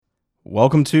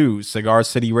Welcome to Cigar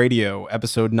City Radio,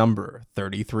 episode number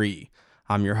 33.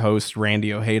 I'm your host,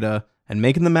 Randy Ojeda, and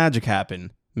making the magic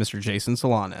happen, Mr. Jason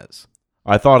Solanez.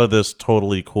 I thought of this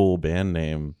totally cool band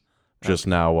name just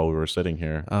now while we were sitting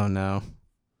here. Oh, no.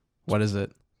 What is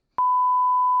it?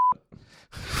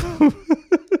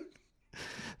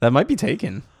 That might be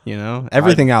taken, you know?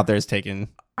 Everything out there is taken.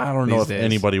 I don't know if days.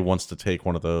 anybody wants to take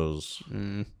one of those.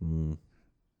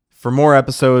 For more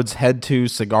episodes, head to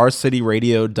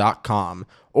cigarcityradio.com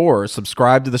or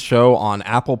subscribe to the show on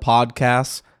Apple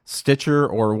Podcasts, Stitcher,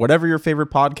 or whatever your favorite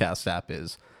podcast app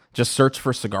is. Just search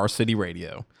for Cigar City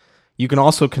Radio. You can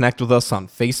also connect with us on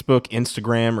Facebook,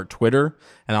 Instagram, or Twitter,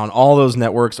 and on all those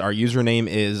networks, our username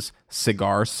is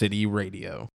Cigar City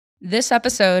Radio. This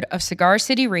episode of Cigar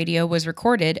City Radio was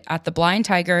recorded at the Blind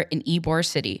Tiger in Ybor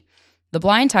City. The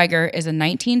Blind Tiger is a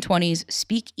 1920s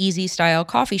speakeasy-style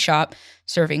coffee shop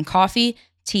serving coffee,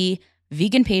 tea,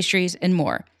 vegan pastries, and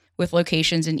more, with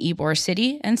locations in Ybor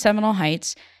City and Seminole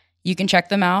Heights. You can check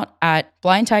them out at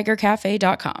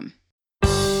blindtigercafe.com.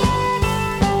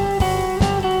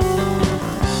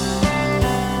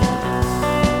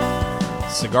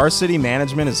 Cigar City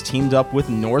Management has teamed up with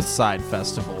Northside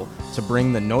Festival to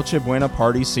bring the Noche Buena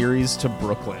Party Series to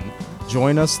Brooklyn.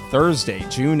 Join us Thursday,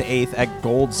 June 8th at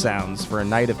Gold Sounds for a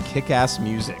night of kick-ass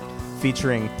music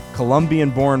featuring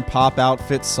Colombian-born pop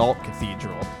outfit Salt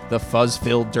Cathedral, the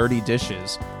fuzz-filled Dirty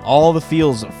Dishes, All the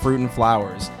Feels of Fruit and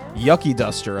Flowers, Yucky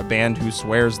Duster, a band who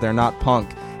swears they're not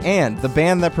punk, and the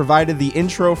band that provided the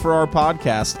intro for our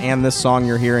podcast and this song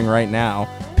you're hearing right now,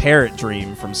 Parrot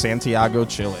Dream from Santiago,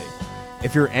 Chile.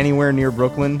 If you're anywhere near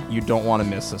Brooklyn, you don't want to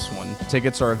miss this one.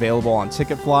 Tickets are available on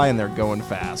Ticketfly and they're going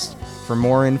fast. For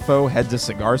more info, head to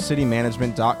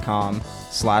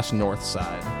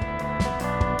cigarcitymanagement.com/Northside.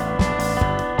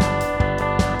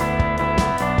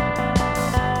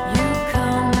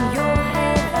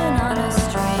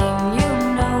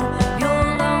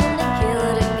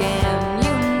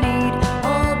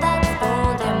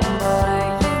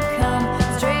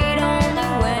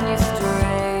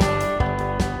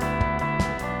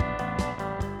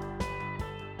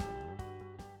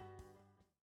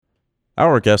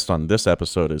 Our guest on this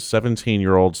episode is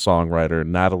 17-year-old songwriter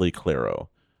Natalie Claro.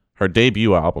 Her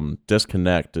debut album,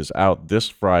 Disconnect, is out this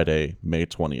Friday, May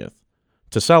 20th.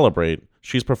 To celebrate,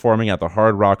 she's performing at the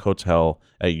Hard Rock Hotel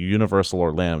at Universal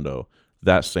Orlando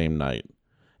that same night,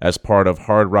 as part of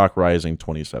Hard Rock Rising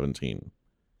 2017.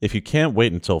 If you can't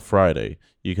wait until Friday,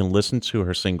 you can listen to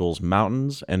her singles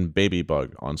Mountains and Baby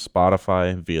Bug on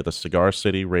Spotify via the Cigar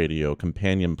City Radio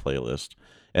companion playlist,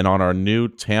 and on our new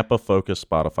Tampa-focused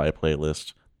Spotify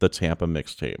playlist, the Tampa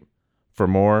Mixtape. For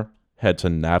more, head to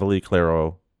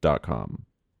natalieclaro.com.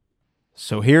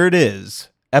 So here it is,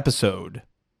 episode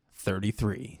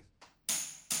 33.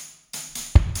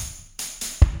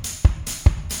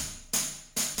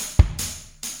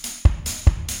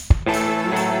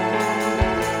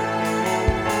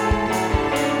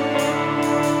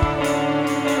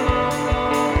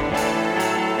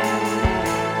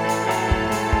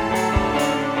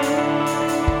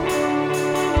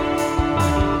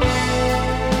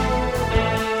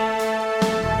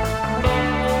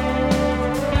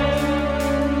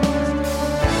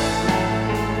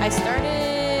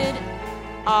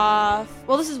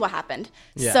 This is what happened.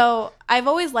 Yeah. So I've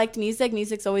always liked music.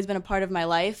 Music's always been a part of my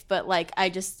life, but like I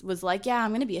just was like, yeah,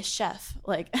 I'm gonna be a chef.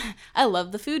 Like I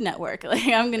love the Food Network. Like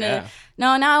I'm gonna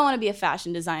now I want to be a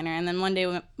fashion designer. And then one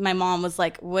day my mom was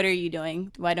like, what are you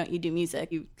doing? Why don't you do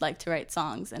music? You like to write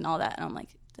songs and all that. And I'm like,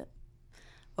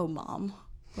 oh mom,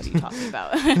 what are you talking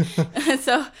about?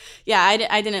 So yeah,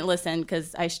 I didn't listen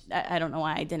because I don't know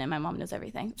why I didn't. My mom knows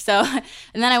everything. So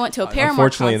and then I went to a Paramore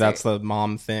Unfortunately, concert. that's the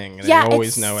mom thing. They Yeah,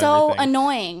 always it's know so everything.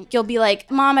 annoying. You'll be like,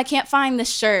 Mom, I can't find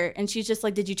this shirt. And she's just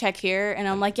like, did you check here? And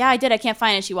I'm like, yeah, I did. I can't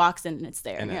find it. She walks in and it's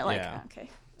there. And you're like, okay.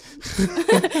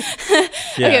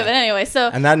 Yeah. Okay, but anyway,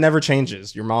 so And that never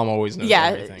changes. Your mom always knows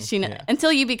everything.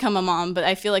 until you become a mom, but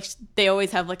I feel like they always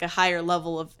have like a higher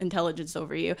level of intelligence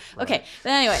over you. Right. Okay,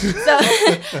 but anyway,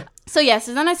 so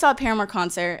then I saw a Paramore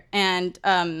concert, and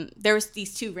there was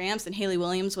these two ramps, and Hayley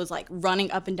Williams was like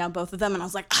running up and down both of them, and I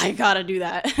was like, I gotta do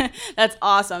that. That's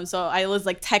awesome. So I was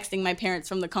like texting my parents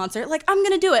from the concert, like, I'm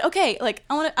gonna do it. Okay, like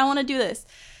I want to do this.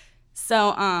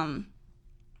 So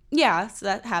yeah, so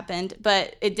that happened,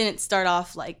 but it didn't start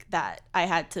off like that. I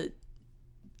had to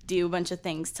do a bunch of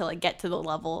things to like get to the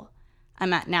level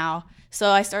I'm at now.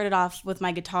 So I started off with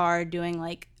my guitar doing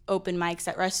like open mics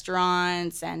at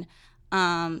restaurants and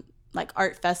like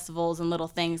art festivals and little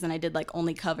things, and I did like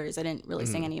only covers. I didn't really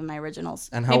sing any of my originals.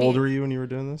 And how old were you when you were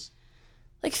doing this?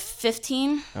 Like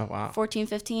 15. Oh, wow. 14,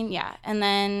 15, yeah. And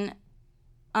then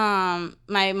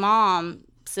my mom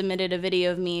submitted a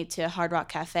video of me to Hard Rock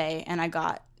Cafe, and I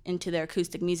got into their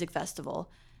acoustic music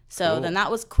festival. So Cool. then that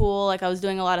was cool. Like I was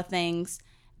doing a lot of things.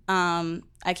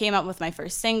 I came out with my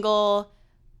first single.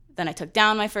 Then I took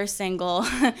down my first single.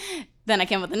 Then I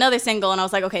came with another single, and I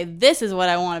was like, okay, this is what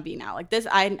I want to be now. Like this,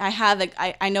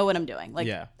 I know what I'm doing. Like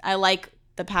Yeah. I like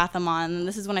the path I'm on. And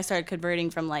this is when I started converting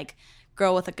from like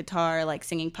girl with a guitar, like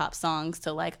singing pop songs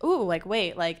to like, ooh, like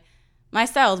wait, like my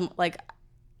style's like,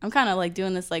 I'm kind of like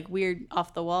doing this like weird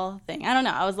off the wall thing. I don't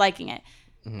know. I was liking it.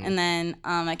 Mm-hmm. And then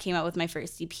I came out with my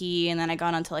first EP, and then I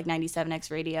got onto like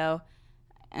 97X radio,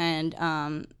 and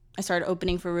I started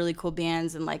opening for really cool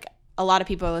bands, and like a lot of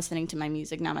people are listening to my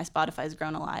music now. My Spotify's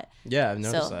grown a lot. Yeah, I've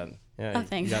noticed So- that. Yeah, Oh,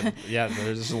 thanks.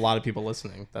 There's just a lot of people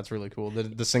listening. That's really cool.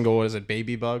 The single, what is it,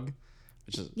 Baby Bug?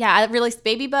 Which is Yeah, I released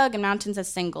Baby Bug and Mountains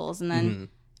as singles, and then Mm-hmm.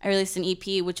 I released an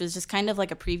EP, which was just kind of like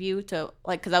a preview to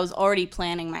like, because I was already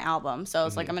planning my album, so I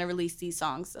was like, I'm gonna release these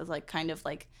songs as like kind of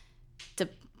like to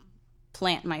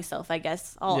plant myself, I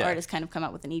guess. All Yeah. artists kind of come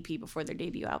out with an EP before their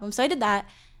debut album, so I did that,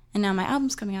 and now my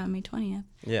album's coming out on May 20th.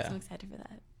 Yeah. So I'm excited for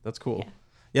that. That's cool.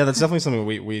 Yeah, that's definitely something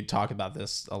we talk about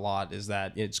this a lot, is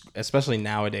that it's, especially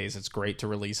nowadays, it's great to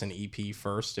release an EP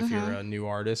first if you're a new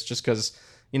artist, just because,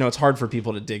 you know, it's hard for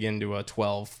people to dig into a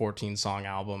 12, 14 song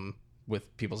album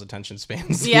with people's attention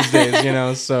spans Yeah. these days, you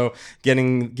know? So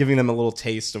giving them a little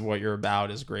taste of what you're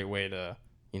about is a great way to,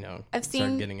 you know, I've start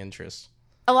seen- getting interest.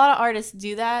 A lot of artists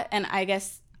do that, and I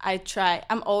guess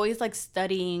I'm always like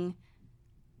studying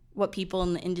what people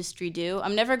in the industry do.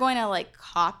 I'm never going to like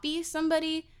copy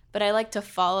somebody, but I like to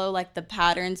follow like the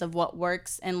patterns of what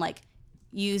works and like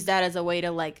use that as a way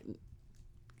to like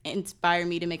inspire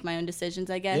me to make my own decisions,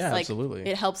 I guess. Yeah, like, absolutely.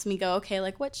 It helps me go, okay,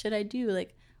 like what should I do?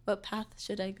 Like what path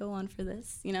should I go on for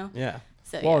this, you know? Yeah.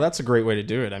 So Well, yeah. that's a great way to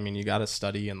do it. I mean, you got to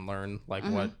study and learn like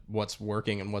what's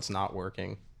working and what's not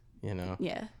working, you know?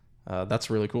 Yeah. That's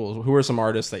really cool. Who are some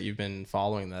artists that you've been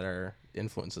following that are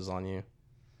influences on you?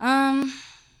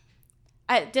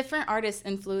 Different artists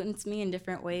influence me in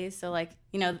different ways. So like,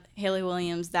 you know, Haley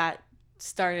Williams, that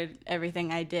started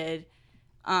everything I did.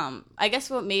 I guess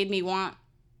what made me want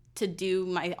to do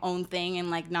my own thing and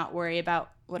like not worry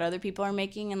about what other people are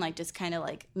making and like just kind of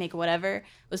like make whatever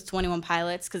was 21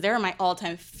 Pilots, because they're my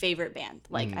all-time favorite band.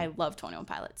 Like I love 21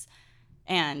 Pilots.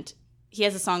 And he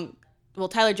has a song, well,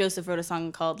 Tyler Joseph wrote a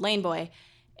song called Lane Boy,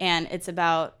 and it's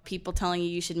about people telling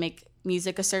you should make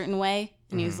music a certain way,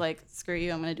 and he was like, screw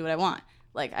you, I'm gonna do what I want.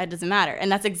 Like, it doesn't matter.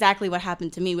 And that's exactly what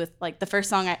happened to me with like the first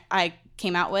song I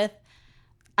came out with.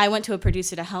 I went to a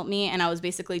producer to help me, and I was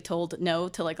basically told no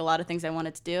to like a lot of things I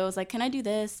wanted to do. I was like, can I do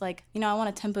this? Like, you know, I want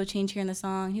a tempo change here in the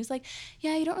song. He was like,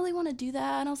 yeah, you don't really want to do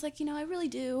that. And I was like, you know, I really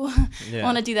do Yeah.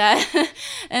 want to do that.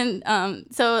 And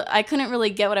so I couldn't really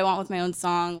get what I want with my own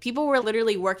song. People were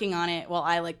literally working on it while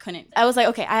I like couldn't. I was like,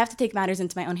 okay, I have to take matters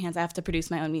into my own hands. I have to produce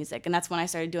my own music. And that's when I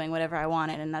started doing whatever I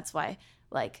wanted. And that's why,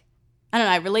 like, I don't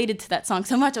know, I related to that song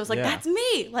so much. I was like, Yeah. that's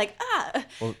me. Like,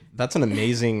 Well, that's an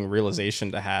amazing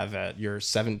realization to have at you're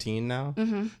 17 now.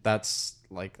 Mm-hmm. That's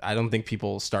like, I don't think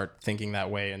people start thinking that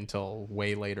way until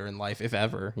way later in life, if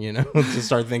ever, you know, to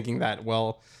start thinking that,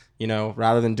 well, you know,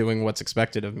 rather than doing what's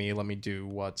expected of me, let me do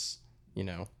what's, you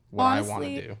know, what I want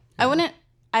Honestly, to do.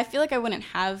 I feel like I wouldn't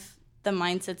have the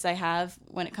mindsets I have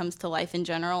when it comes to life in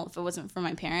general if it wasn't for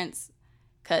my parents,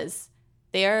 because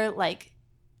they are like,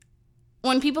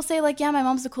 when people say like, yeah, my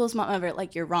mom's the coolest mom ever,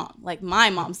 like, you're wrong. Like,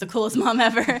 my mom's the coolest mom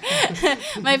ever.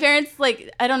 My parents,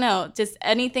 like, I don't know, just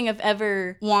anything I've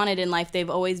ever wanted in life, they've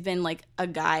always been like a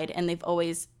guide, and they've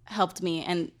always helped me,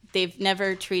 and they've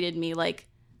never treated me like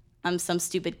I'm some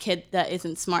stupid kid that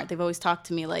isn't smart. They've always talked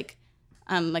to me like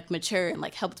I'm like mature, and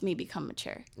like helped me become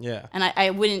mature. Yeah. And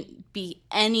I wouldn't be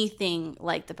anything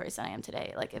like the person I am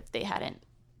today, like if they hadn't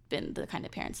been the kind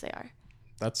of parents they are.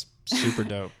 That's super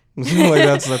dope. Like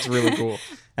that's really cool.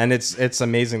 And it's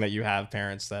amazing that you have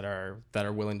parents that are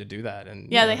willing to do that.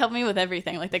 And Yeah, you they know, help me with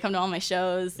everything. Like they come to all my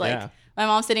shows. Like Yeah. my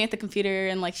mom's sitting at the computer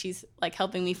and like she's like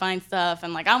helping me find stuff,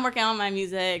 and like I'm working on my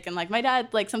music, and like my dad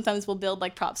like sometimes will build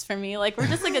like props for me. Like we're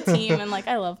just like a team, and like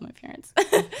I love my parents.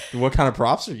 What kind of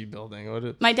props are you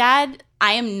building? My dad,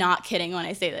 I am not kidding when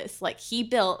I say this. Like he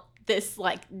built this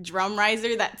like drum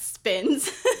riser that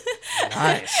spins.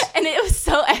 Nice. And it was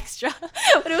so extra,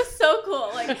 but it was so cool.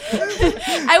 Like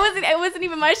It wasn't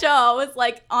even my show. I was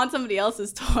like on somebody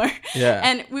else's tour. Yeah.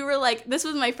 And we were like, this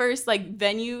was my first like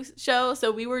venue show,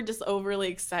 so we were just overly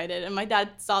excited. And my dad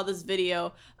saw this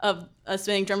video of a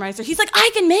spinning drum riser. He's like, I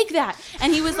can make that.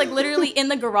 And he was like literally in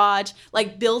the garage,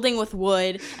 like building with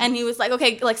wood. And he was like,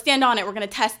 okay, like stand on it. We're gonna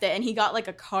test it. And he got like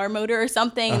a car motor or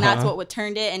something, and that's what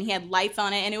turned it. And he had lights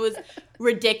on it, and it was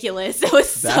ridiculous. It was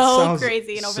so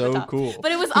crazy and over the top. Cool.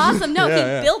 But it was awesome. No,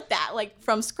 Yeah. he built that like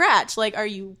from scratch. Like, are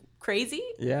you crazy?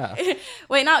 Yeah.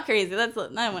 Wait, not crazy. That's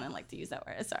I wouldn't like to use that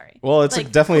word. Sorry. Well, it's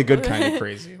Like- definitely a good kind of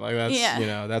crazy. Like that's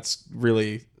Yeah.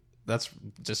 that's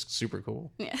just super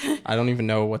cool. Yeah. I don't even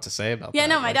know what to say about that. Yeah,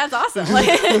 no, my Like, dad's awesome. Like,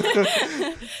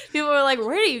 people were like,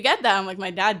 "Where do you get that?" I'm like,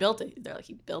 "My dad built it." They're like,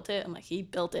 "He built it." I'm like, "He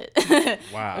built it."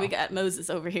 Wow. We got Moses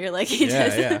over here, like he Yeah,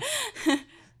 just. yeah.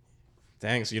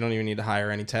 Dang, so you don't even need to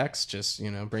hire any techs. Just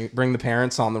bring the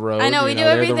parents on the road. I know, we do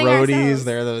they're everything the roadies.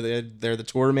 ourselves. They're the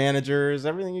tour managers.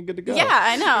 Everything is good to go. Yeah,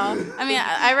 I know. I mean,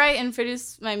 I write and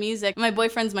produce my music. My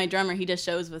boyfriend's my drummer. He does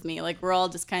shows with me. Like we're all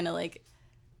just kind of like,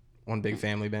 One big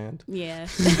family band, yeah.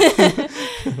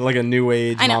 like a new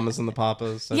age I know. Mamas and the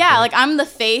Papas. type Yeah, thing. like I'm the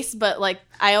face, but like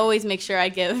I always make sure I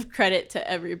give credit to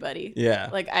everybody. Yeah.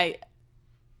 Like I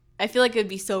feel like it would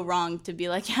be so wrong to be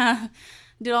like, yeah,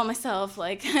 do it all myself.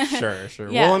 Like Sure.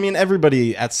 Yeah. Well, I mean,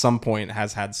 everybody at some point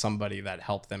has had somebody that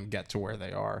helped them get to where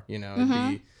they are.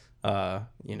 It'd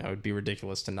be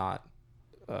ridiculous to not,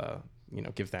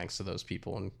 give thanks to those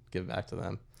people and give back to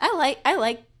them. I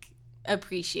like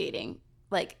appreciating.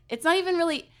 Like it's not even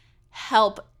really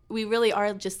help. We really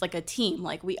are just like a team.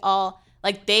 Like we all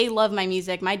like they love my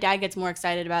music. My dad gets more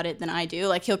excited about it than I do.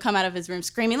 Like he'll come out of his room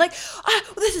screaming like,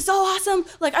 "This is so awesome!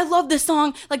 Like I love this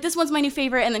song. Like this one's my new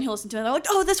favorite." And then he'll listen to it and they're like,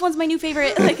 "Oh, this one's my new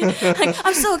favorite." Like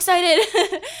I'm so excited.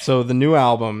 So the new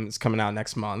album is coming out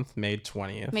next month, May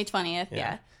 20th. May 20th.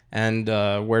 Yeah. And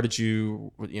where did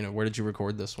you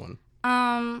record this one?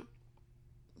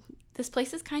 This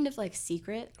place is kind of like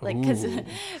secret, like because Ooh.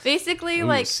 basically Ooh,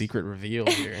 like secret reveal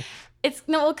here. it's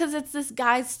because it's this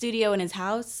guy's studio in his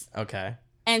house, Okay.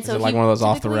 and Is so it like he one of those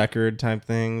off the typically- record type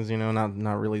things?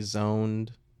 Not really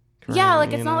zoned. Yeah, like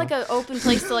currently, it's not like an open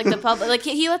place to like the public. Like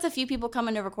he lets a few people come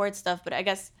in to record stuff, but I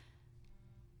guess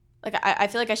like I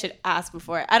feel like I should ask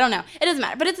before. I don't know. It doesn't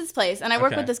matter, but it's his place, and I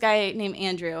work Okay. with this guy named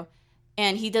Andrew,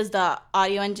 and he does the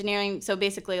audio engineering. So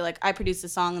basically, like I produce the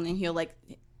song, and then he'll like,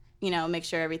 make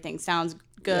sure everything sounds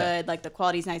good, like the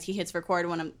quality's nice. He hits record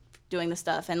when I'm doing the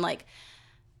stuff, and like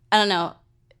I don't know,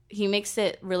 he makes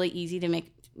it really easy to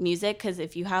make music because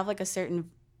if you have like a certain,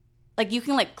 like you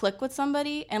can like click with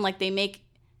somebody and like they make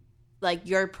like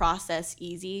your process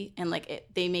easy and like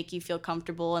they make you feel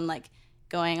comfortable and like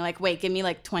going like, wait, give me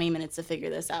like 20 minutes to figure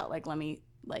this out. Like let me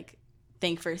like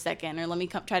think for a second, or let me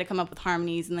try to come up with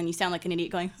harmonies, and then you sound like an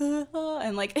idiot going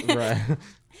and like Right.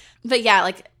 But yeah,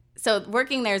 like so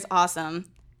working there is awesome.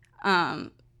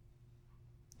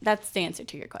 That's the answer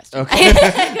to your question. Okay. I thought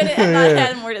I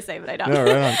had more to say, but I don't. No,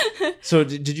 right on. So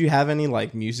did you have any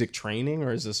like music training,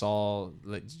 or is this all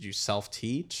like did you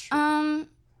self-teach?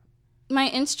 My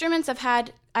instruments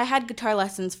I had guitar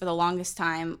lessons for the longest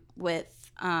time with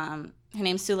her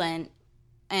name's Sulen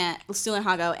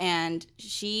Hago, and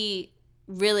she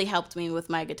really helped me with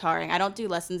my guitaring. I don't do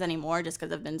lessons anymore just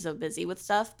because I've been so busy with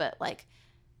stuff, but like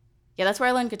yeah, that's where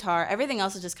I learned guitar. Everything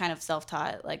else is just kind of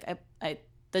self-taught. Like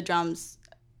the drums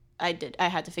I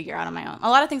had to figure out on my own. A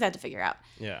lot of things I had to figure out.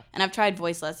 Yeah. And I've tried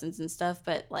voice lessons and stuff,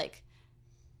 but like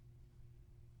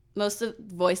most of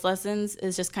voice lessons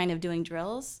is just kind of doing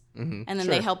drills, Mm-hmm. and then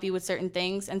they help you with certain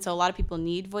things. And so a lot of people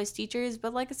need voice teachers,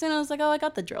 but like as soon as I was like, oh, I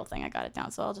got the drill thing, I got it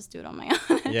down, so I'll just do it on my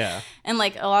own. Yeah. And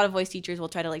like a lot of voice teachers will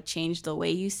try to like change the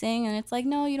way you sing, and it's like,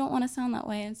 no, you don't want to sound that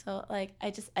way. And so like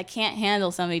I can't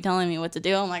handle somebody telling me what to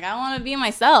do. I'm like, I want to be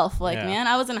myself. Like, Yeah. man,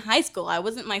 I was in high school. I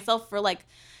wasn't myself for like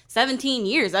 17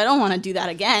 years. I don't want to do that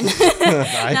again.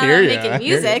 I now hear I'm ya. making I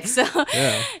hear music, ya. so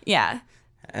Yeah. yeah.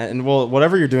 And well,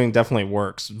 whatever you're doing definitely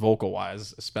works vocal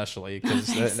wise, especially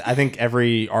because I think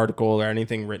every article or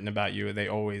anything written about you, they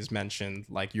always mention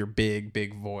like your big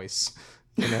voice.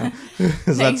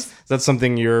 Is that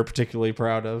something you're particularly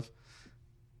proud of?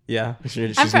 Yeah,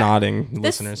 she's nodding,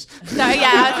 listeners. Sorry,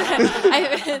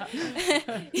 yeah.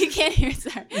 You can't hear.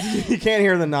 Sorry. You can't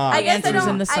hear the nod. I guess I answer's don't.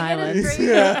 in the I get silence.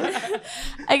 afraid.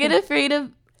 I get afraid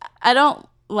of. I don't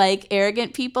like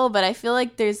arrogant people, but I feel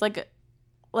like there's like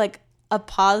a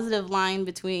positive line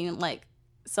between like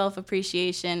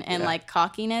self-appreciation and like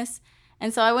cockiness.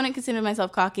 And so I wouldn't consider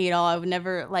myself cocky at all. I would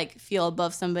never like feel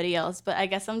above somebody else. But I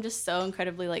guess I'm just so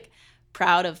incredibly like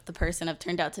proud of the person I've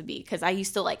turned out to be, because I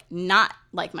used to like not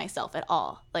like myself at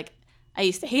all. Like I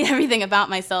used to hate everything about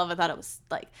myself. I thought it was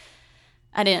like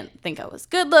I didn't think I was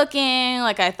good looking.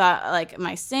 Like I thought like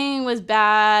my singing was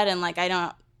bad, and like I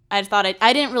thought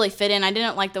I didn't really fit in. I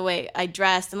didn't like the way I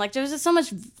dressed, and like there was just so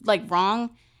much like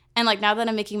wrong. And like now that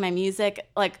I'm making my music,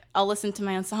 like I'll listen to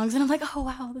my own songs and I'm like, oh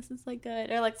wow, this is like good.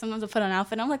 Or like sometimes I'll put on an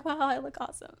outfit and I'm like, wow, I look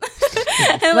awesome.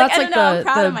 And that's like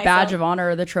the badge of honor,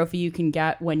 or the trophy you can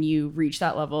get when you reach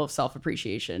that level of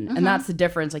self-appreciation. And that's the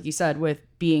difference, like you said, with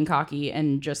being cocky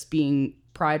and just being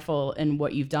prideful in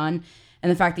what you've done. And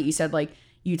the fact that you said like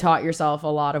you taught yourself a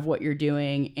lot of what you're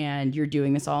doing and you're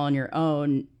doing this all on your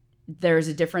own. There's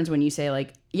a difference when you say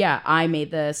like, yeah, I made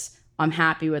this. I'm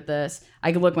happy with this.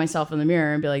 I could look myself in the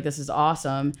mirror and be like, this is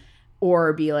awesome.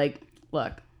 Or be like,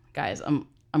 look, guys, I'm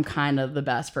kind of the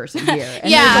best person here.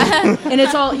 And and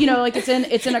it's all, like it's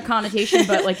in a connotation,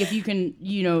 but like if you can,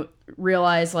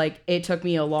 realize like it took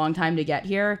me a long time to get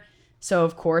here. So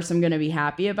of course I'm going to be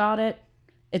happy about it.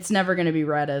 It's never going to be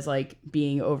read as like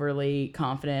being overly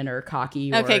confident or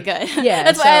cocky. Okay, good. Yeah.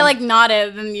 That's why I like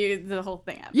nodded and the whole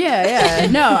thing happened. Yeah.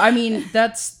 No, I mean,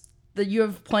 that you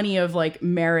have plenty of like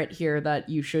merit here that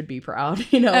you should be proud,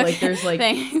 okay. Like there's like,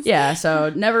 thanks. Yeah.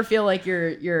 So never feel like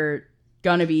you're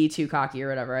gonna be too cocky or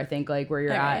whatever. I think like where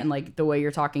you're at and like the way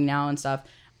you're talking now and stuff,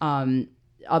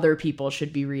 other people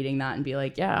should be reading that and be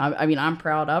like, yeah, I mean, I'm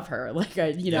proud of her. Like,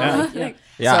 Yeah,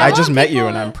 so I just met you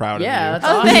and I'm proud of you. Yeah, that's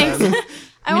awesome. Thanks.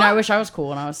 I wish I was cool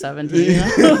when I was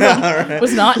 17.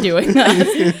 Was not doing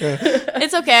that.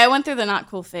 It's okay. I went through the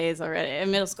not cool phase already in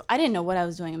middle school. I didn't know what I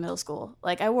was doing in middle school.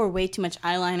 Like I wore way too much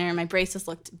eyeliner. My braces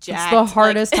looked jacked. It's the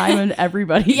hardest time in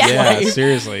everybody's life. Yeah,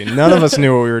 seriously. None of us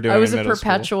knew what we were doing. I was in a middle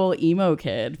perpetual emo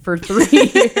kid for 3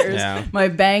 years. Yeah. My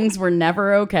bangs were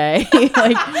never okay.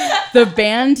 Like the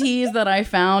band tees that I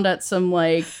found at some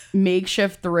like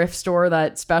makeshift thrift store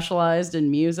that specialized in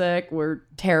music were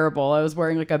terrible. I was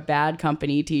wearing like a Bad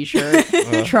Company t-shirt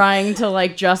trying to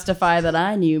like justify that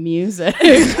I knew music.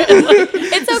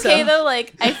 It's okay though.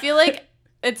 Like I feel like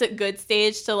it's a good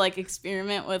stage to like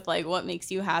experiment with like what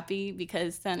makes you happy,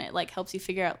 because then it like helps you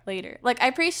figure out later. Like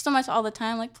I preach so much all the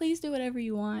time, like please do whatever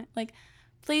you want. Like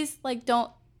please like don't,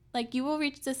 like you will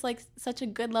reach this like such a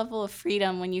good level of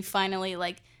freedom when you finally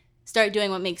like start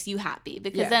doing what makes you happy,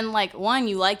 because then like one,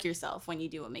 you like yourself when you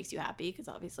do what makes you happy, because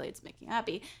obviously it's making you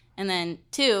happy, and then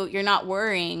two, you're not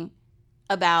worrying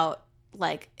about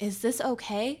like, is this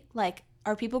okay? Like,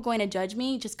 are people going to judge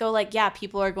me? Just go like, yeah,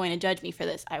 people are going to judge me for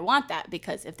this. I want that,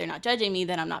 because if they're not judging me,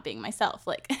 then I'm not being myself.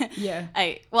 Like,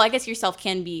 I guess yourself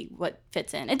can be what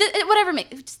fits in.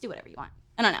 Just do whatever you want.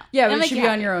 I don't know. Yeah, but it should be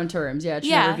on your own terms. Yeah, it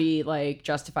should never be like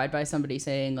justified by somebody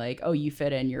saying like, oh, you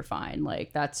fit in, you're fine.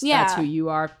 Like that's who you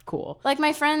are. Cool. Like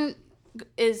my friend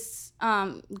goes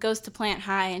to Plant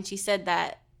High, and she said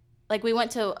that like we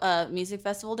went to a music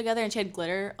festival together and she had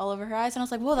glitter all over her eyes, and I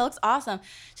was like, whoa, that looks awesome.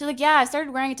 She's like, yeah, I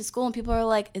started wearing it to school and people are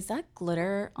like, is that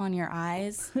glitter on your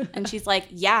eyes? And she's like,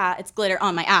 yeah, it's glitter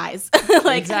on my eyes.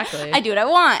 Like exactly. I do what I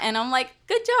want. And I'm like,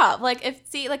 good job. Like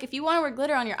if you want to wear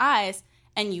glitter on your eyes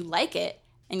and you like it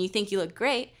and you think you look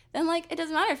great, then like it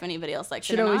doesn't matter if anybody else likes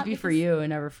it or not. Should always be for you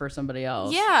and never for somebody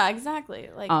else. Yeah, exactly.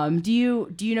 Like do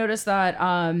you notice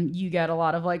that you get a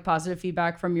lot of like positive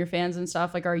feedback from your fans and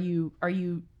stuff? Like are you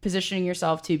positioning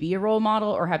yourself to be a role model,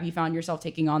 or have you found yourself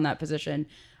taking on that position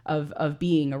of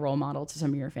being a role model to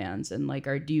some of your fans? And like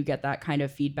do you get that kind of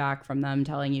feedback from them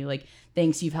telling you like,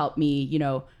 thanks, you've helped me,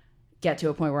 get to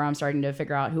a point where I'm starting to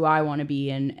figure out who I want to be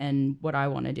and what I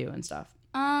want to do and stuff?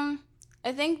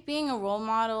 I think being a role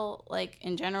model, like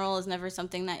in general, is never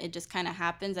something that it just kind of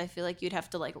happens. I feel like you'd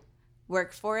have to like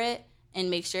work for it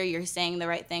and make sure you're saying the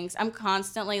right things. I'm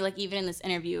constantly like, even in this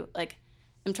interview, like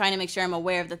I'm trying to make sure I'm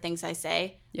aware of the things I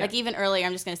say. Yeah. Like even earlier,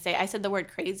 I'm just going to say, I said the word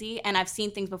crazy, and I've seen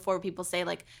things before where people say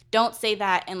like, don't say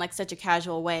that in like such a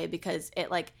casual way, because it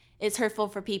like it's hurtful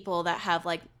for people that have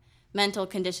like mental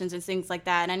conditions and things like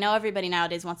that. And I know everybody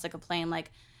nowadays wants to complain, like,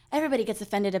 everybody gets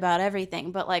offended about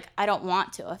everything, but like I don't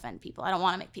want to offend people. I don't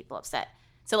want to make people upset.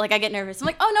 So like I get nervous. I'm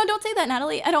like, oh no, don't say that,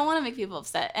 Natalie. I don't want to make people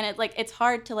upset. And it's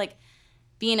hard to like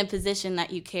be in a position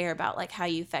that you care about like how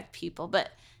you affect people.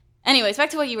 But anyways, back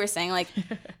to what you were saying, like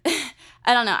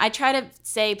I don't know. I try to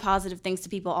say positive things to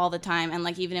people all the time, and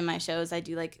like even in my shows I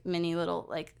do like mini little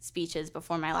like speeches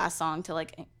before my last song to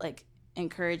like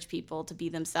encourage people to be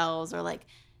themselves, or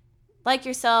like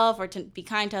yourself, or to be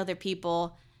kind to other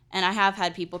people. And I have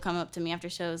had people come up to me after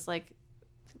shows like,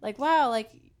 wow,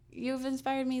 like you've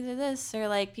inspired me to this, or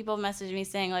like people message me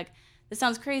saying like, this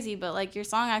sounds crazy, but like your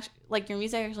song actually, like your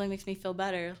music actually makes me feel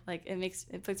better. Like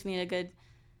it puts me in a good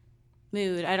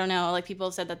mood. I don't know. Like people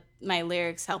have said that my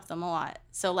lyrics help them a lot.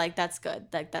 So like that's good.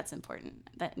 Like that's important.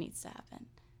 That needs to happen.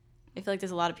 I feel like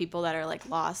there's a lot of people that are like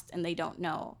lost and they don't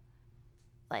know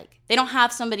like they don't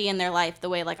have somebody in their life the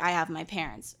way like I have my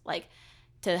parents, like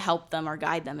to help them or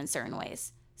guide them in certain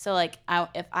ways. So like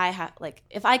if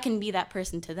I can be that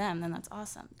person to them, then that's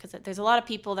awesome. Because there's a lot of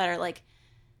people that are like,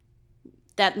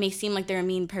 that may seem like they're a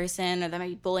mean person or they might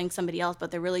be bullying somebody else, but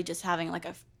they're really just having like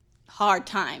a hard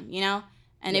time, you know?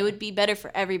 And it would be better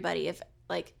for everybody if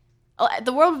like,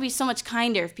 the world would be so much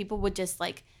kinder if people would just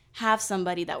like have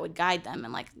somebody that would guide them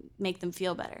and like make them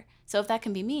feel better. So if that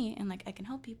can be me and like I can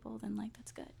help people, then like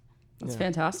that's good. That's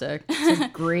fantastic. It's a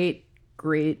great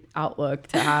outlook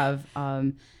to have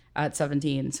at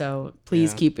 17. So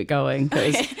please keep it going.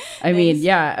 Because I mean,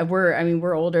 yeah,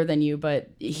 we're older than you, but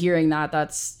hearing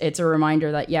it's a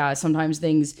reminder that sometimes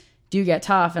things do get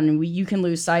tough, and you can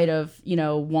lose sight of, you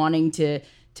know, wanting to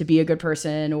be a good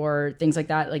person or things like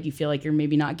that. Like you feel like you're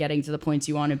maybe not getting to the points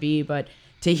you want to be, but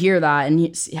to hear that and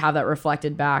have that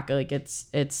reflected back, like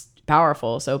it's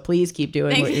powerful. So please keep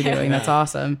doing what you're doing. That's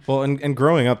awesome. Well, and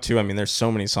growing up too, I mean, there's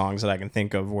so many songs that I can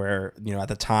think of where, you know, at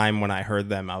the time when I heard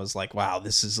them, I was like, wow,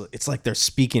 it's like they're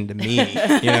speaking to me.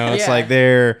 You know, it's like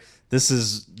this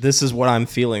is what I'm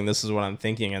feeling. This is what I'm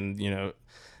thinking. And, you know,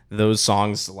 those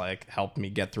songs like helped me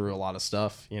get through a lot of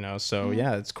stuff, you know? So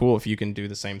yeah, it's cool if you can do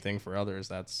the same thing for others.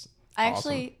 That's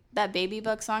awesome. That Baby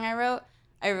Bug song I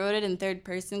wrote it in third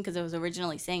person because I was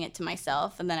originally saying it to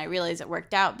myself. And then I realized it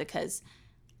worked out because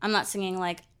I'm not singing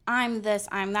like, I'm this,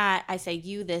 I'm that. I say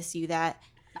you this, you that.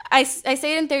 I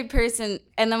say it in third person.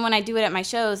 And then when I do it at my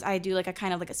shows, I do like a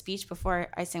kind of like a speech before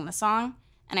I sing the song.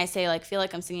 And I say like, feel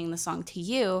like I'm singing the song to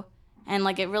you. And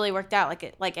like, it really worked out.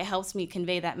 Like it helps me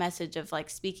convey that message of like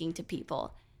speaking to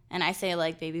people. And I say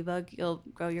like, Baby Bug, you'll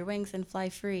grow your wings and fly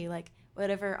free. Like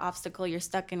whatever obstacle you're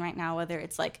stuck in right now, whether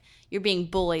it's like you're being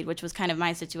bullied, which was kind of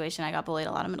my situation. I got bullied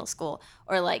a lot in middle school,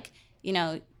 or like, you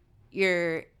know,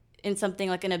 you're in something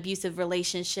like an abusive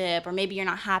relationship, or maybe you're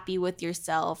not happy with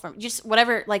yourself, or just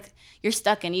whatever like you're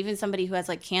stuck in, even somebody who has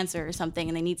like cancer or something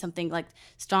and they need something like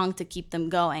strong to keep them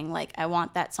going. Like I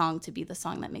want that song to be the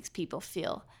song that makes people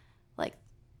feel like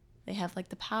they have like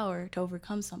the power to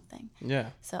overcome something. Yeah.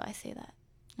 So I say that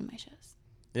in my shows.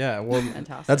 Yeah, well,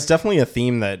 that's definitely a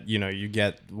theme that, you know, you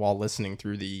get while listening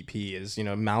through the EP is, you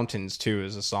know, Mountains too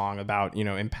is a song about, you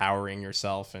know, empowering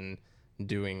yourself and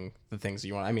doing the things that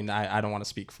you want. I mean, I don't want to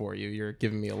speak for you. You're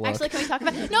giving me a look. Actually, can we talk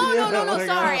about No,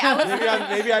 sorry.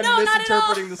 Maybe I'm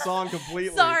misinterpreting the song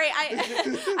completely. Sorry.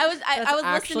 I was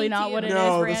actually listening not to what you. it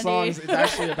No, is, the Randy. song's it's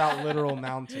actually about literal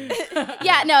mountains.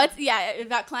 It's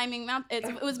about climbing mountains.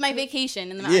 It was my vacation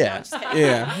in the mountains. Yeah. No, I'm just kidding.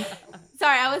 Yeah.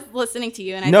 Sorry, I was listening to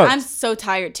you, and I'm so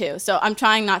tired too. So I'm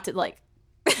trying not to like.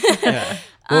 Yeah.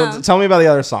 Well, tell me about the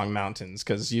other song, Mountains,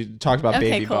 because you talked about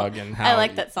Baby cool. Bug and how I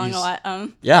like that song a lot.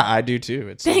 Yeah, I do too.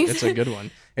 It's a good one.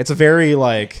 It's a very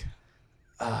like.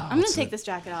 I'm gonna take this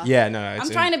jacket off. Yeah, no. I'm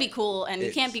trying to be cool, and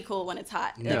you can't be cool when it's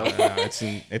hot. No,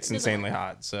 it's insanely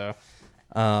hot. So,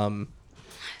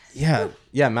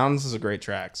 yeah, Mountains is a great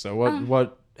track.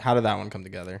 So how did that one come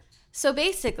together? So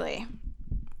basically,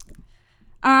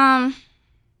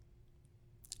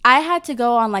 I had to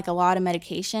go on like a lot of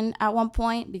medication at one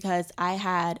point because I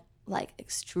had like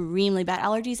extremely bad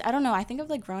allergies. I don't know. I think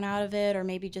I've like grown out of it, or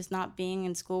maybe just not being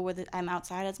in school where I'm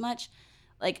outside as much.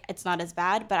 Like it's not as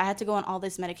bad, but I had to go on all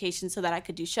this medication so that I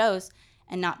could do shows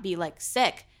and not be like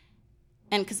sick.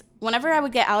 And because whenever I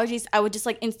would get allergies, I would just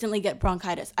like instantly get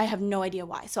bronchitis. I have no idea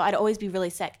why. So I'd always be really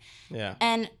sick. Yeah.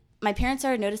 And my parents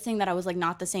started noticing that I was like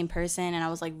not the same person, and I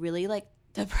was like really like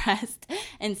depressed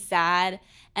and sad,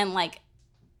 and like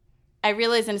I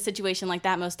realized in a situation like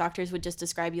that, most doctors would just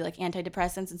describe you like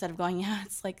antidepressants instead of going, yeah,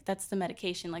 it's like, that's the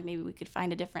medication. Like maybe we could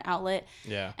find a different outlet.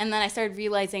 Yeah. And then I started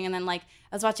realizing, and then like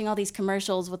I was watching all these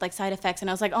commercials with like side effects, and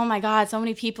I was like, oh my God, so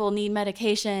many people need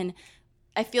medication.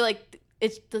 I feel like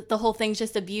it's the whole thing's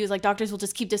just abuse. Like doctors will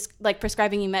just keep like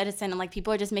prescribing you medicine, and like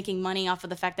people are just making money off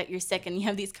of the fact that you're sick, and you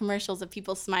have these commercials of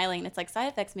people smiling, and it's like side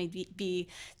effects may be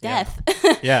death,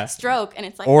 stroke, and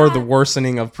it's like or the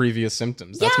worsening of previous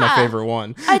symptoms. That's my favorite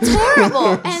one. It's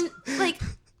horrible. And like,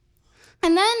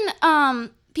 and then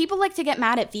people like to get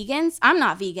mad at vegans. I'm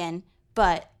not vegan,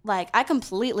 but like I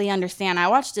completely understand. I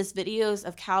watched just videos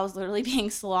of cows literally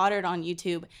being slaughtered on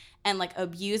YouTube and like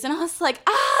abused, and I was like,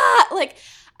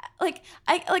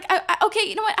 okay,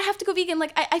 you know what? I have to go vegan.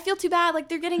 Like, I feel too bad. Like,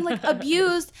 they're getting, like,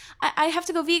 abused. I have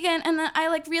to go vegan. And then I,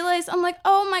 like, realized, I'm like,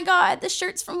 oh, my God, the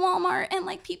shirts from Walmart and,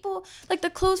 like, people, like, the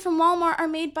clothes from Walmart are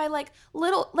made by, like,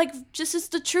 little, like,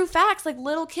 just the true facts, like,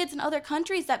 little kids in other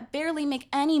countries that barely make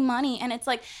any money. And it's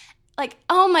like,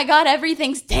 oh, my God,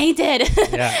 everything's tainted.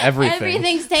 Yeah, everything.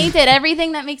 Everything's tainted.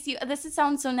 Everything that makes you,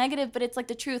 sounds so negative, but it's, like,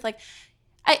 the truth. Like,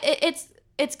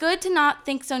 it's good to not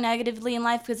think so negatively in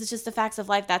life because it's just the facts of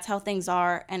life. That's how things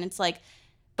are. And it's like,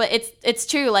 But it's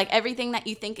true. Like everything that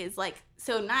you think is like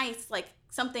so nice, like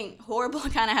something horrible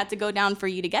kind of had to go down for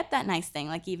you to get that nice thing.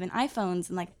 Like even iPhones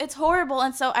and like it's horrible.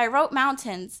 And so I wrote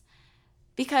Mountains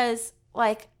because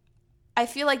like I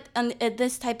feel like on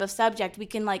this type of subject we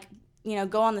can like, you know,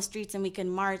 go on the streets and we can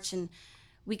march and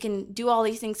we can do all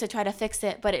these things to try to fix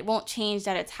it, but it won't change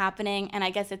that it's happening. And I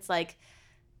guess it's like,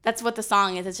 that's what the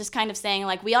song is. It's just kind of saying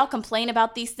like, we all complain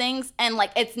about these things and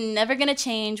like, it's never going to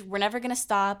change. We're never going to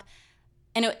stop.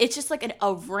 And it's just like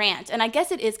a rant. And I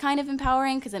guess it is kind of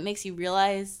empowering because it makes you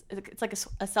realize it's like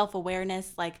a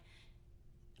self-awareness, like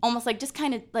almost like just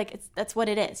kind of like that's what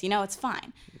it is. You know, it's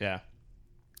fine. Yeah.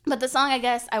 But the song, I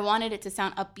guess I wanted it to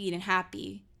sound upbeat and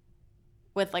happy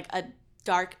with like a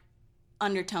dark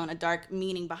undertone, a dark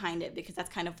meaning behind it, because that's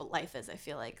kind of what life is. I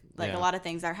feel like a lot of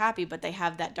things are happy, but they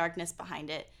have that darkness behind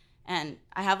it. And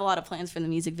I have a lot of plans for the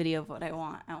music video of what I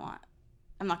want.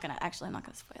 I'm not gonna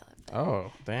spoil it. But.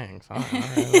 Oh, dang! Fine. All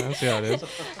right, let's see how it is.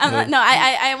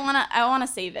 I wanna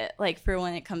save it like for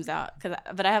when it comes out,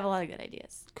 but I have a lot of good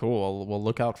ideas. Cool. We'll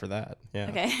look out for that. Yeah.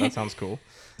 Okay. That sounds cool.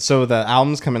 So the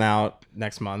album's coming out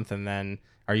next month, and then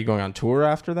are you going on tour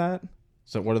after that?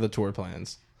 So what are the tour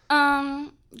plans?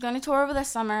 Going to tour over the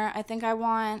summer. I think I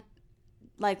want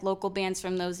like local bands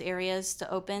from those areas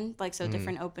to open, like so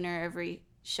different opener every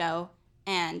show.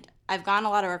 And I've gotten a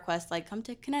lot of requests like come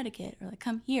to Connecticut or like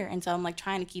come here, and so I'm like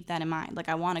trying to keep that in mind. Like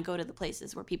I want to go to the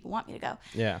places where people want me to go.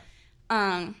 Yeah.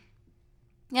 Yeah,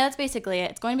 that's basically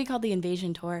it. It's going to be called the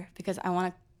Invasion Tour because I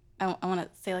want to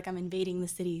say like I'm invading the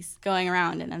cities, going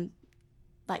around, and I'm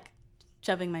like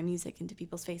shoving my music into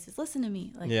people's faces. Listen to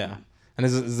me. Like, yeah. And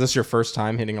is this your first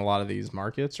time hitting a lot of these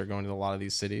markets or going to a lot of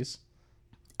these cities?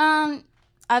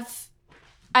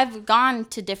 I've gone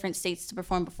to different states to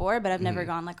perform before, but I've never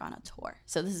gone like on a tour.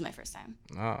 So this is my first time.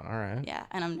 Oh, all right. Yeah,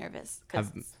 and I'm nervous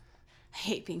because I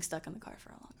hate being stuck in the car for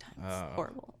a long time. It's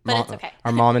horrible, but it's okay.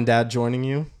 Are mom and dad joining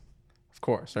you? Of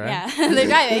course, right? Yeah, they're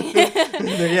driving.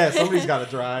 Yeah, somebody's got to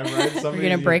drive, right? We're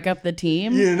gonna break up the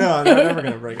team. No, they're never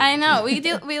gonna break up. I know. We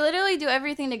literally do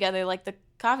everything together. Like the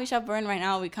coffee shop we're in right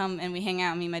now, we come and we hang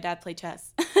out. Me and my dad play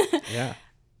chess. Yeah.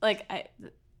 Like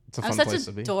It's a fun I'm such place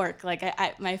a to be. dork. Like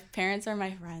my parents are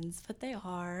my friends, but they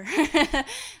are.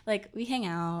 Like we hang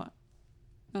out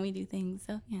and we do things.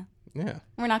 So yeah. Yeah.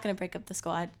 We're not gonna break up the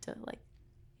squad to like.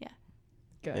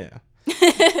 Good. Yeah.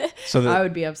 So I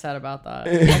would be upset about that.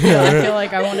 I feel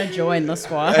like I want to join the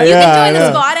squad. You can join the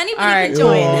squad. Anybody All right, can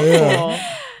join. Cool.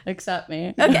 Accept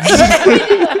me. Okay.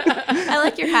 I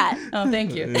like your hat. Oh,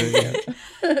 thank you.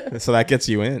 So that gets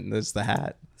you in. There's the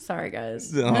hat. Sorry,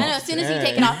 guys. Oh, I know. As soon as you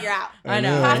take it off, you're out. I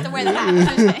know. You have to wear the hat. I'm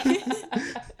just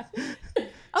kidding.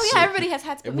 Oh yeah, everybody has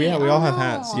hats. But We all have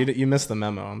hats. You missed the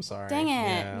memo. I'm sorry. Dang it.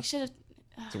 Yeah. We should have.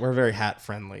 So we're very hat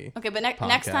friendly. Okay, but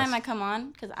next time I come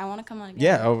on, because I want to come on again.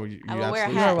 Yeah. Oh, you I will wear a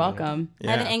absolutely hat. You're welcome. Yeah.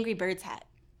 I have an Angry Birds hat.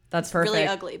 That's perfect. Really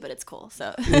ugly, but it's cool.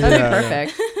 So That'd be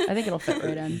perfect. I think it'll fit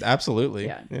right in. Absolutely.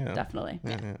 Yeah, definitely.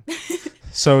 Yeah.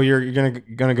 So you're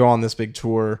gonna go on this big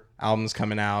tour. Album's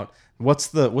coming out. What's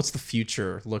the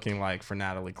future looking like for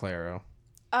Natalie Claro?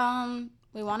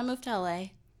 we want to move to LA.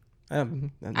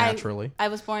 Naturally. I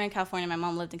was born in California. My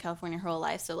mom lived in California her whole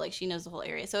life, so like she knows the whole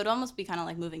area. So it'd almost be kind of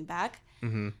like moving back.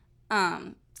 Mm-hmm.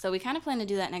 So we kind of plan to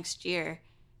do that next year.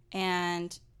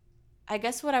 And I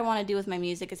guess what I want to do with my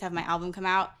music is have my album come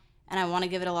out, and I want to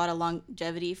give it a lot of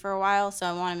longevity for a while. So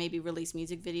I want to maybe release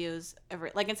music videos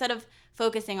like instead of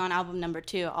focusing on album number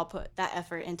 2, I'll put that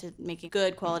effort into making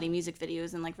good quality music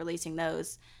videos and like releasing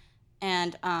those.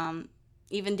 And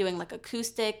even doing like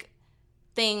acoustic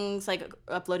things, like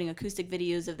uploading acoustic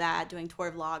videos of that, doing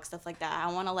tour vlogs, stuff like that.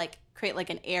 I want to like create like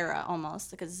an era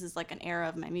almost, because this is like an era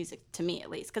of my music, to me at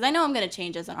least, because I know I'm going to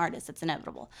change as an artist. It's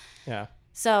inevitable. Yeah.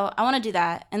 So I want to do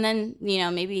that. And then,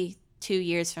 maybe 2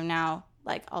 years from now,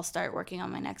 like I'll start working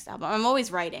on my next album. I'm always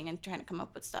writing and trying to come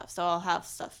up with stuff, so I'll have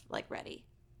stuff like ready.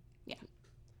 Yeah.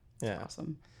 Yeah.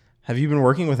 Awesome. Have you been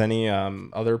working with any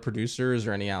other producers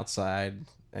or any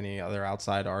other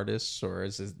outside artists, or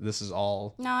this is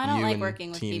all? No, I don't you like and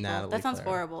working with Team people. Natalie That sounds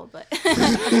Claro? horrible, but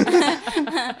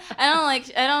I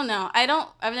don't know.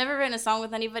 I've never written a song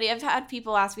with anybody. I've had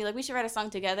people ask me like, we should write a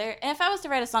song together. And if I was to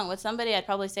write a song with somebody, I'd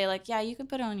probably say like, yeah, you can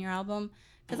put it on your album.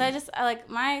 Because I like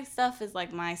my stuff is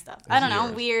like my stuff. I don't know.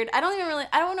 I'm weird. I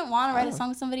wouldn't want to write a song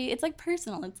with somebody. It's like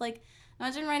personal. It's like,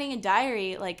 imagine writing a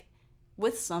diary like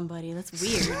with somebody. That's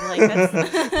weird. Like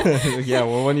that's Yeah,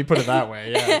 well, when you put it that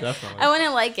way, yeah, definitely. I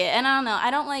wouldn't like it. And I don't know.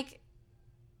 I don't like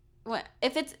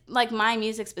if it's like my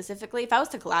music specifically. If I was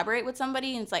to collaborate with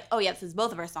somebody and it's like, oh yeah, this is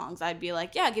both of our songs, I'd be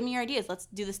like, yeah, give me your ideas. Let's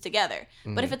do this together.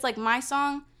 Mm-hmm. But if it's like my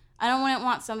song, wouldn't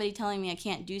want somebody telling me I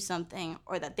can't do something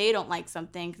or that they don't like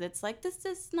something, because it's like, this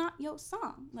is not your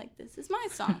song. Like, this is my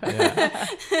song. Yeah.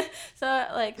 So,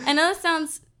 like, I know this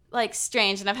sounds, like,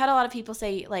 strange, and I've had a lot of people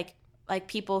say, like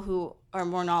people who are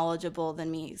more knowledgeable than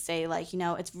me say, like, you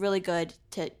know, it's really good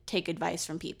to take advice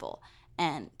from people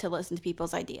and to listen to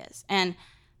people's ideas. And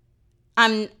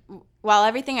while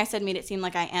everything I said made it seem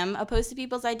like I am opposed to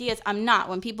people's ideas, I'm not.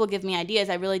 When people give me ideas,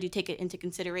 I really do take it into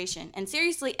consideration. And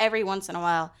seriously, every once in a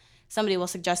while, somebody will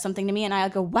suggest something to me and I'll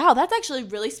go, wow, that's actually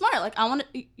really smart. Like,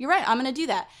 you're right, I'm going to do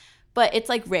that. But it's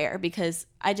like rare, because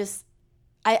I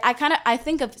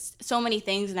think of so many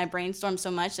things and I brainstorm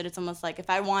so much that it's almost like if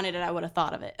I wanted it, I would have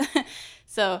thought of it.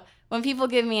 So when people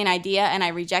give me an idea and I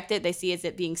reject it, they see it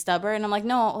as being stubborn. And I'm like,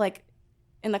 no, like,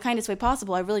 in the kindest way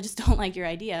possible, I really just don't like your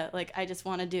idea. Like, I just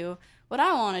want to do what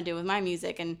I want to do with my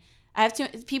music. And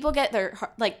people get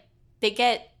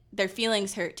their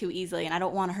feelings hurt too easily, and I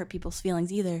don't want to hurt people's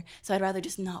feelings either. So I'd rather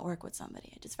just not work with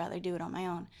somebody. I'd just rather do it on my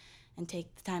own and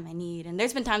take the time I need. And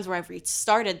there's been times where I've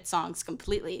restarted songs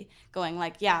completely, going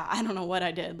like, yeah, I don't know what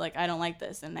I did. Like, I don't like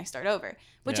this, and I start over,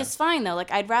 which is fine though.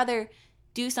 Like, I'd rather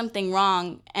do something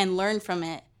wrong and learn from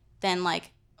it than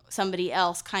like somebody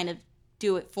else kind of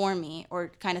do it for me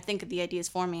or kind of think of the ideas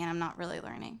for me, and I'm not really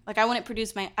learning. Like, I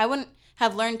wouldn't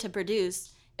have learned to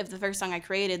produce if the first song I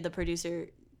created, the producer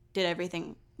did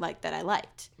everything like that I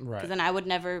liked. Right. Because then I would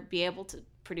never be able to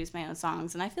produce my own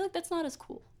songs, and I feel like that's not as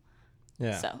cool.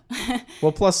 Yeah. So.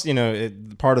 Well, plus, you know,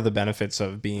 part of the benefits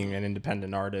of being an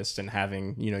independent artist and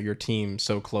having, you know, your team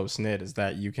so close knit is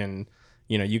that you can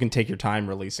take your time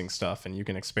releasing stuff and you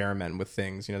can experiment with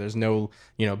things. You know, there's no,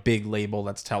 you know, big label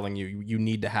that's telling you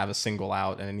need to have a single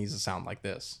out and it needs to sound like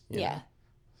this. You know?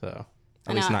 So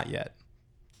at least not yet.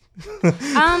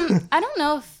 I don't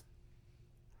know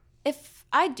if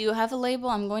I do have a label,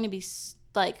 I'm going to be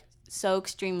like so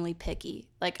extremely picky.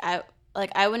 Like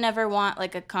I would never want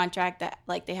like a contract that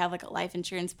like they have like a life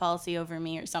insurance policy over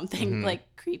me or something like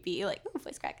creepy, like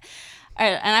voice crack.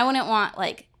 And I wouldn't want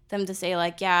like them to say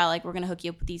like, yeah, like we're gonna hook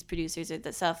you up with these producers or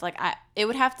that stuff. Like it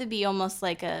would have to be almost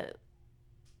like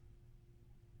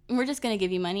we're just gonna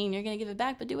give you money and you're gonna give it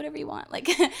back, but do whatever you want. Like,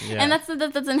 and that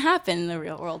doesn't happen in the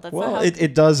real world. That's not how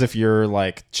it does if you're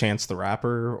like Chance the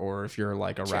Rapper, or if you're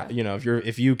like you know,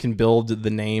 if you can build the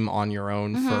name on your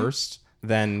own first,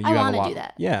 then you have a lot. Do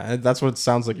that. Yeah, that's what it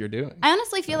sounds like you're doing. I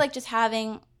honestly feel like just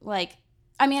having like,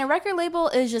 I mean, a record label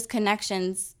is just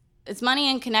connections. It's money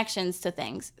and connections to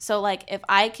things. So like, if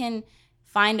I can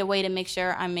find a way to make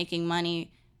sure I'm making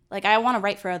money. Like, I want to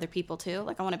write for other people, too.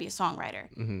 Like, I want to be a songwriter.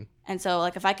 Mm-hmm. And so,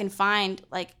 like, if I can find,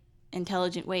 like,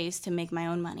 intelligent ways to make my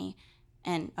own money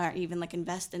and or even, like,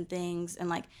 invest in things and,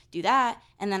 like, do that,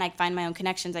 and then I find my own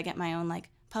connections, I get my own, like,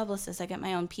 publicists, I get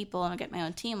my own people, and I get my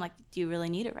own team, like, do you really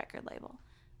need a record label?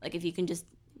 Like, if you can just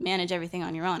manage everything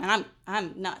on your own. And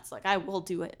I'm nuts. Like, I will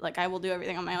do it. Like, I will do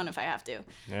everything on my own if I have to.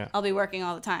 Yeah. I'll be working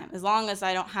all the time. As long as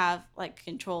I don't have, like,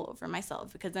 control over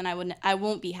myself, because then I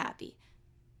won't be happy.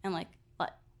 And, like,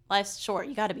 life's short.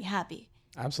 You got to be happy.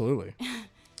 Absolutely.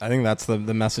 I think that's the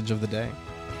message of the day.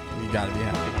 You got to be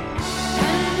happy.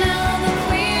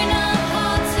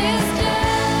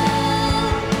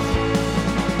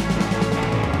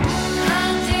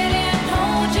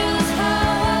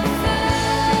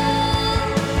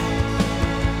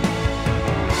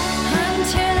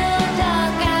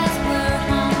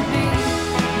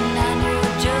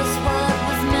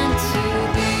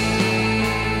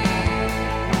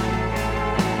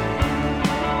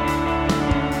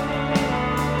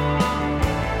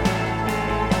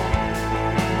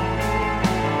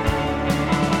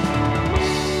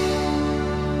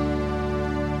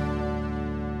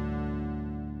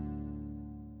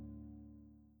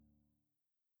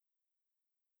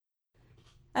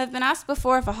 I've been asked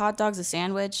before if a hot dog's a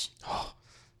sandwich. Oh,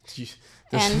 geez.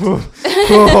 Hold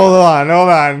on.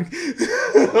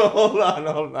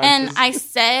 And I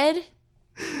said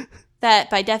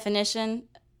that by definition,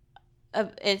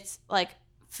 it's like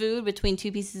food between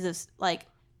two pieces of like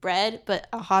bread, but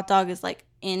a hot dog is like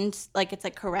it's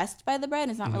like caressed by the bread.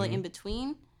 It's not really in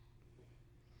between,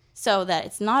 so that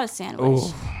it's not a sandwich.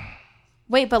 Ooh.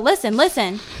 Wait, but listen.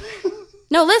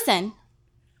 No, listen.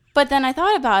 But then I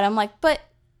thought about it. I'm like, but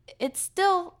it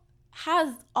still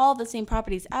has all the same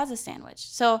properties as a sandwich.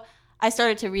 So I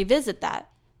started to revisit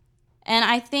that. And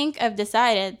I think I've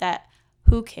decided that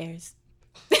who cares?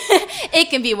 It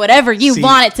can be whatever you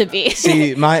want it to be.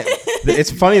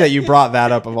 It's funny that you brought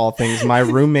that up of all things. My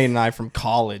roommate and I from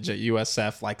college at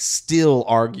USF like still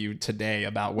argued today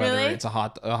about whether it's a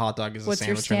hot dog is a sandwich or not. What's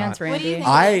your stance, Randy? What do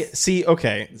you think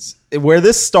okay. Where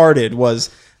this started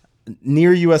was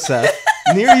near USF.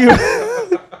 Near you.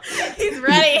 He's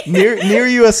ready. near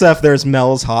USF, there's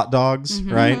Mel's Hot Dogs,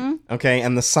 right? Okay,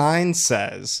 and the sign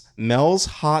says Mel's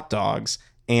Hot Dogs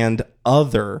and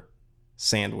other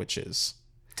sandwiches.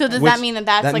 So does that mean that's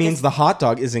that like means the hot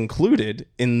dog is included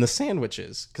in the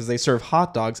sandwiches because they serve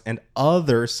hot dogs and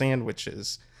other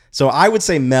sandwiches. So I would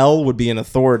say Mel would be an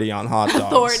authority on hot dogs.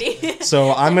 Authority.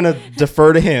 So I'm gonna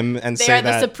defer to him and they say are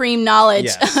the that supreme knowledge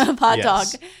of hot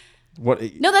yes. dog. What?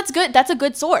 No, that's good. That's a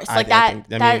good source. Like I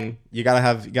mean, you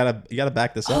gotta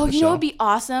back this up. Oh, Michelle. you know what would be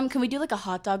awesome? Can we do like a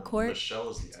hot dog court? Michelle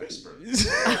is the expert. We're in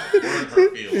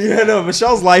her field. Yeah, no.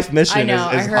 Michelle's life mission I know.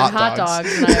 is I heard hot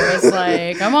dogs. and I was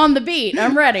like, I'm on the beat.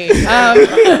 I'm ready.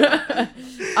 I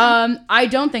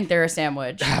don't think they're a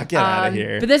sandwich. Get out of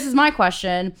here. But this is my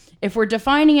question. If we're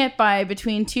defining it by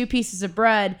between two pieces of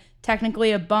bread,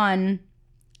 technically a bun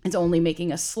is only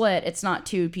making a slit. It's not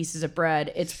two pieces of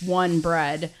bread. It's one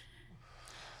bread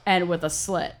and with a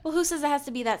slit. Well, who says it has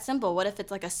to be that simple? What if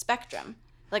it's like a spectrum?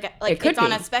 Like It could it's on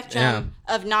be. a spectrum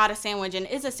of not a sandwich and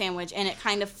is a sandwich, and it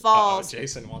kind of falls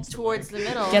Jason wants towards the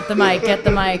middle. Get the mic. Get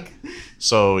the mic.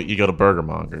 So you go to Burger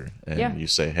Monger and Yeah. you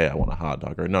say, hey, I want a hot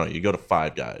dog. Or no, you go to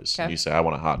Five Guys and Okay. you say, I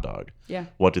want a hot dog. Yeah.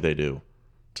 What do they do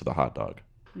to the hot dog?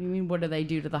 What do you mean, what do they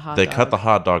do to the hot They dog? cut the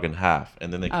hot dog in half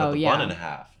and then they cut Oh, the yeah. bun in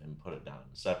half and put it down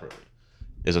separately.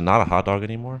 Is it not a hot dog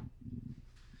anymore?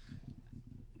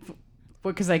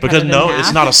 Because they cut Because it in no, half?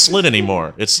 it's not a slit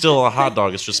anymore. It's still a hot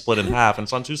dog. It's just split in half and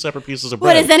it's on two separate pieces of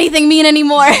What bread. does anything mean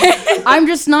anymore? I'm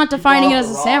just not defining it as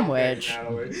a sandwich.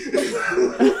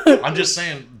 I'm just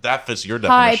saying that fits your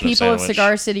Hi, definition people of of sandwich.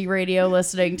 Cigar City Radio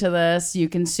listening to this. You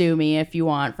can sue me if you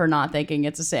want for not thinking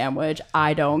it's a sandwich.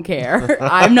 I don't care.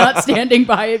 I'm not standing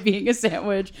by it being a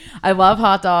sandwich. I love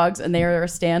hot dogs, and they are a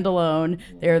standalone.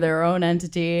 They're their own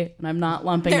entity, and I'm not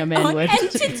lumping them in with.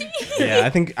 entity. Yeah, I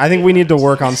think we need to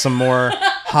work on some more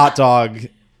hot dog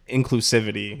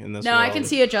inclusivity in this No, world. I can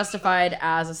see it justified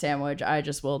as a sandwich. I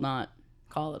just will not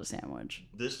call it a sandwich.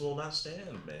 This will not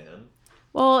stand, man.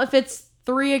 Well, if it's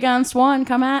 3 against 1,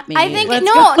 come at me. I think Let's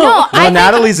no. go. No, I think,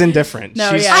 Natalie's indifferent.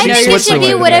 No, she's, yeah, I no, she's think you're it should Switzerland be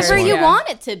in this whatever one. you Yeah. want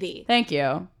it to be. Thank you.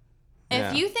 Yeah.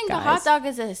 If you think a Guys. hot dog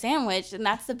is a sandwich, then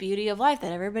that's the beauty of life,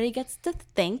 that everybody gets to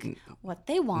think what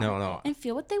they want No. and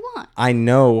feel what they want. I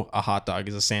know a hot dog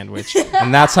is a sandwich,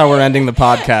 and that's how we're ending the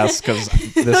podcast because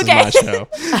this is my show.